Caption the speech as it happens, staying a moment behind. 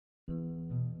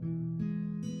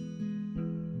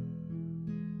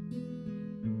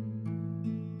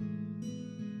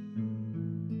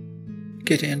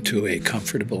Get into a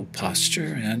comfortable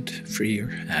posture and free your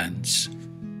hands.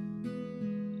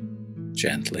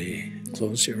 Gently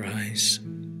close your eyes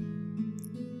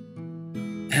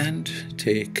and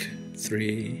take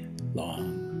 3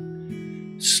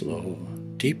 long, slow,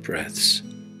 deep breaths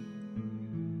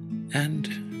and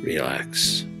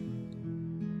relax.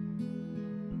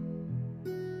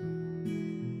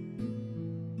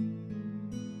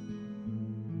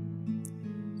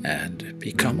 And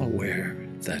become aware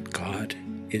that God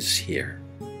is here.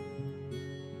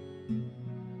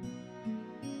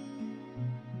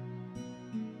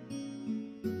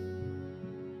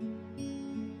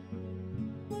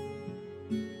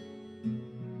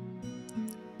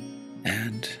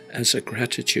 And as a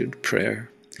gratitude prayer,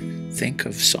 think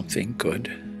of something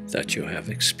good that you have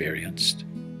experienced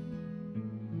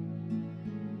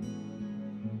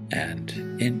and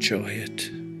enjoy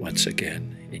it once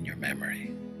again in your memory.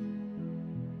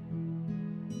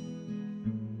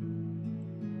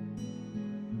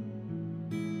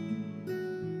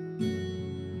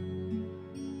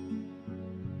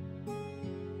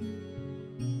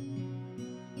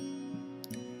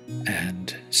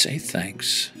 And say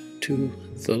thanks to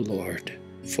the Lord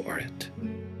for it.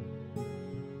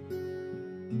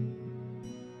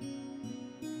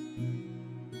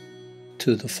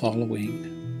 To the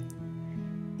following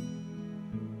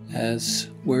as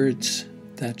words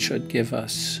that should give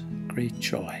us great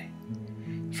joy.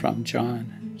 From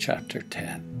John chapter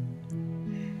 10.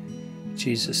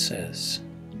 Jesus says,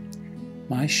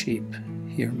 "My sheep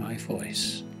hear my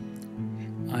voice.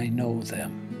 I know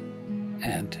them,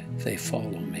 and they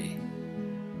follow me.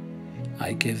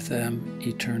 I give them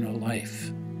eternal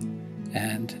life,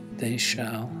 and they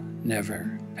shall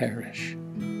never perish.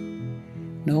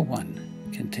 No one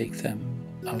can take them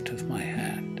out of my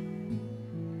hand.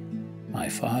 My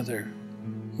Father,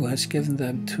 who has given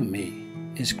them to me,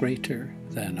 is greater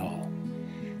than all,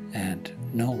 and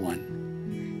no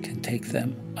one can take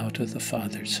them out of the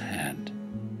Father's hand.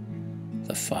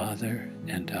 The Father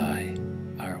and I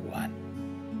are one."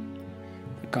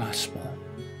 The Gospel,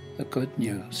 the good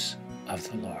news of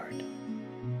the Lord.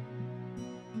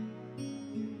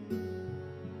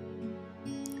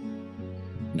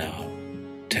 Now,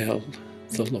 tell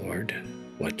the Lord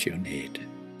what you need.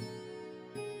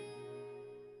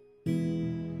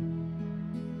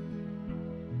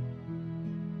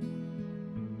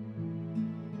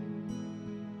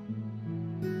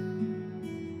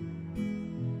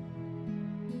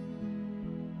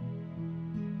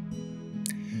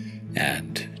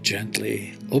 And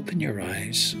gently open your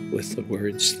eyes with the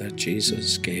words that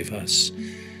Jesus gave us,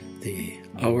 the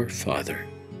Our Father.